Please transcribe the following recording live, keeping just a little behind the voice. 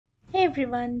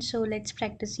everyone, so let's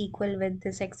practice SQL with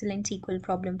this excellent SQL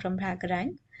problem from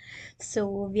HackerRank. So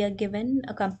we are given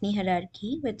a company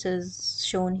hierarchy which is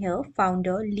shown here: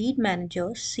 founder, lead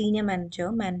manager, senior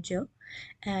manager, manager,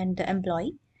 and the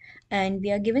employee. And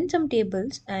we are given some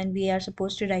tables and we are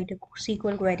supposed to write a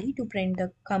SQL query to print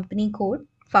the company code,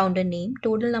 founder name,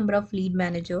 total number of lead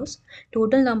managers,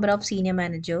 total number of senior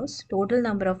managers, total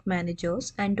number of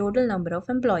managers, and total number of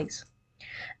employees.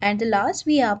 And the last,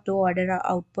 we have to order our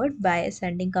output by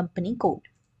sending company code.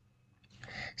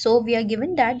 So we are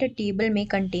given that the table may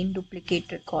contain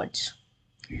duplicate records,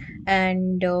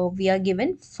 and we are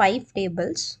given 5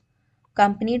 tables: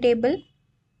 company table,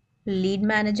 lead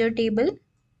manager table,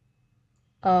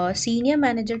 senior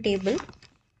manager table,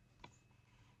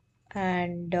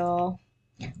 and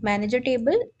manager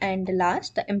table, and the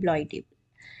last, the employee table.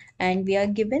 And we are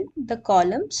given the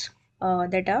columns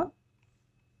that are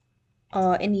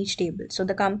in each table. So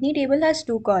the company table has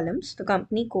 2 columns: the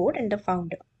company code and the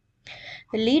founder.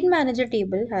 The lead manager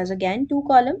table has again 2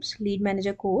 columns: lead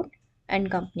manager code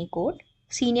and company code.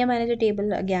 Senior manager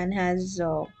table again has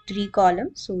 3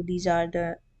 columns. So these are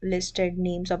the listed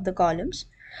names of the columns.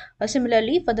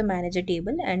 Similarly for the manager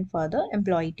table and for the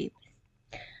employee table.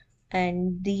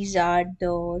 And these are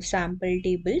the sample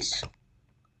tables.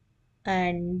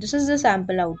 And this is the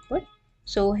sample output.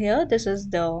 So here this is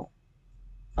the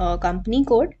company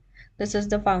code. This is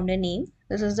the founder name.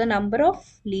 This is the number of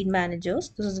lead managers.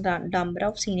 This is the number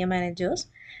of senior managers.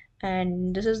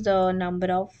 And this is the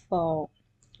number of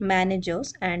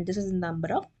managers. And this is the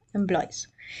number of employees.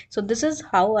 So this is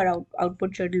how our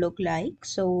output should look like.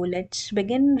 So let's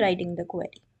begin writing the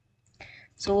query.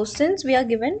 So since we are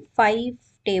given 5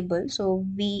 tables, so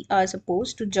we are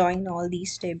supposed to join all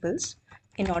these tables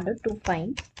in order to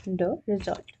find the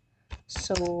result.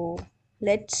 So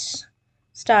let's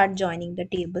start joining the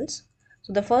tables.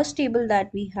 So the first table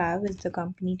that we have is the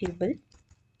company table,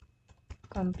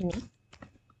 company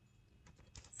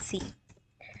C.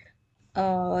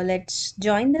 Let's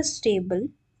join this table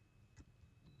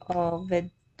with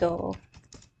the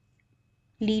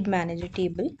lead manager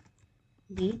table,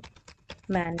 lead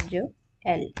manager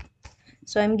L.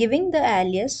 So I'm giving the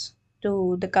alias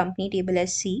to the company table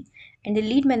as C and the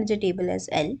lead manager table as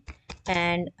L,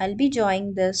 and I'll be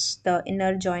joining the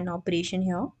inner join operation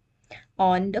here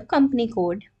on the company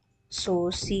code. So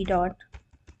C dot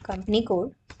company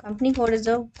code. Company code is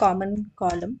a common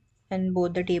column in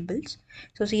both the tables.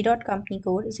 So C dot company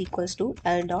code is equals to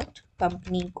L dot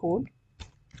company code.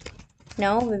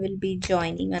 Now we will be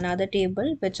joining another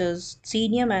table which is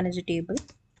senior manager table,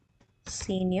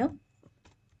 senior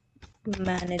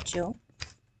manager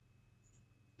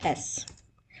S.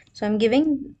 So I'm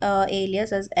giving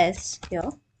alias as S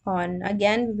here. On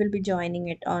again we will be joining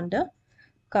it on the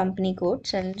company code,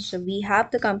 since we have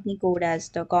the company code as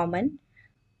the common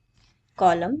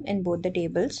column in both the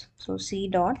tables. So C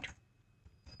dot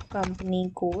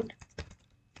company code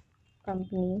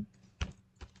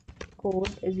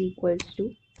is equals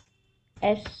to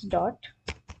S dot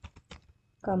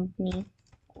company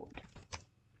code.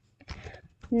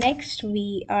 Next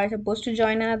we are supposed to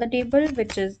join another table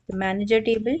which is the manager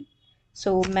table.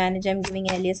 So manager, I'm giving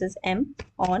alias as M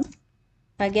on.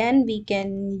 Again we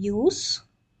can do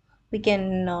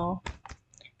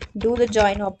the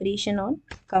join operation on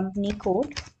company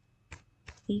code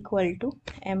equal to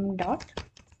M dot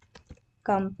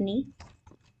company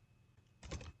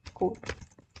code.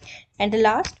 And the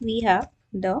last we have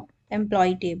the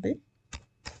employee table.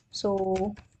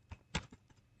 So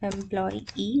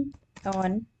employee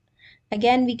on,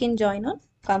 again we can join on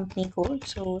company code.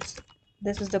 So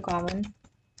this is the common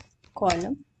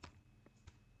column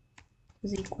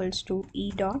is equals to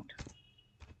E dot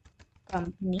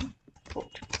company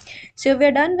code. So we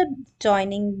are done with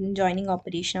joining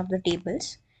operation of the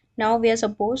tables. Now we are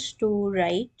supposed to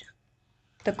write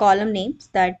the column names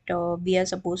that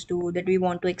we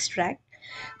want to extract.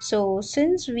 So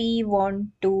since we want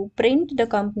to print the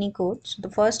company code, so the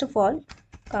first of all,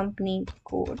 company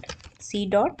code C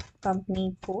dot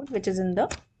company code, which is in the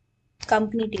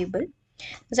company table.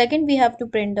 The second, we have to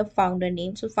print the founder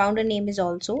name. So founder name is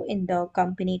also in the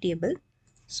company table.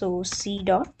 So C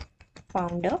dot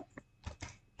founder.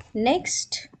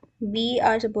 Next, we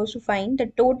are supposed to find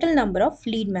the total number of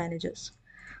lead managers.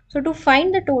 So to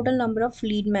find the total number of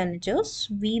lead managers,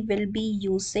 we will be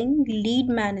using lead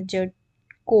manager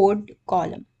code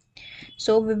column.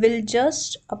 So we will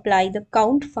just apply the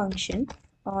count function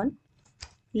on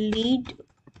lead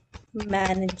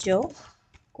manager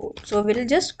code. So we'll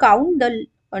just count the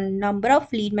number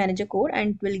of lead manager code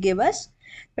and it will give us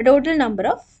the total number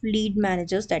of lead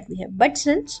managers that we have. But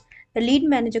since The lead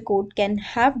manager code can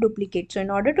have duplicates. So in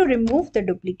order to remove the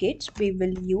duplicates, we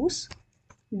will use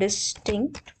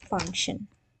distinct function,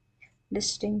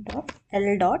 distinct of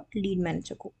L dot lead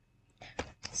manager code.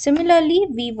 Similarly,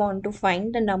 we want to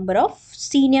find the number of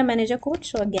senior manager code.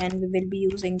 So again, we will be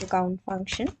using the count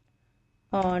function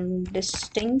on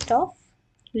distinct of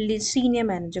senior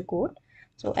manager code.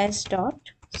 So S dot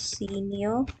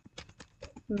senior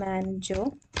manager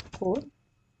code.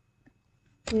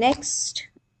 Next,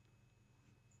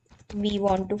 we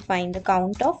want to find the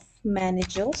count of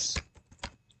managers.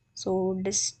 So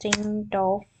distinct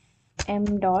of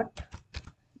M dot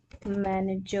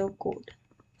manager code.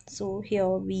 So here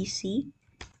we see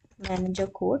manager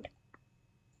code.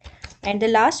 And the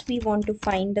last, we want to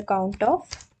find the count of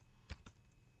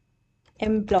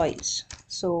employees.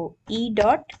 So E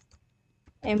dot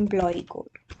employee code.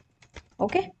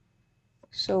 Okay.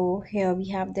 So here we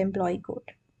have the employee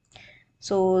code.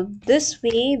 So this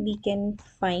way we can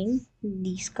find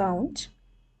these counts.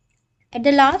 At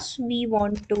the last, we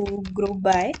want to group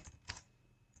by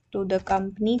to the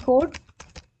company code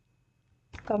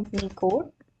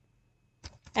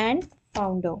and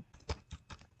founder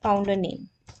name.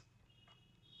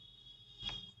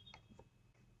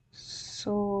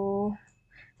 So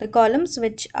the columns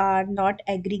which are not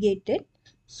aggregated,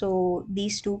 so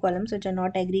these two columns which are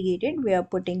not aggregated, we are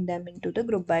putting them into the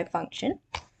group by function.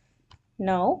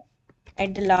 Now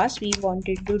at the last, we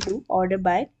wanted to do order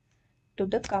by to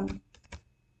the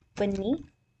company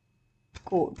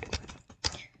code.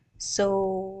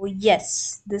 So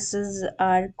yes, this is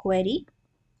our query.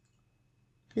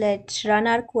 Let's run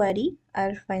our query,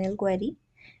 our final query,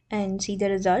 and see the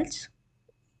results.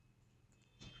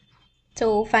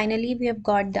 So finally we have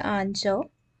got the answer.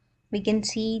 We can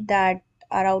see that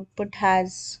our output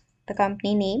has the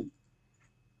company name,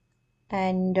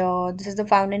 and this is the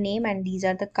founder name, and these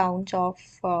are the counts of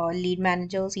lead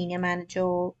manager, senior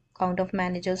manager, count of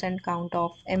managers, and count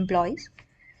of employees.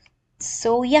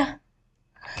 So yeah,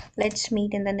 let's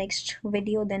meet in the next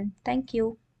video then. Thank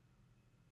you.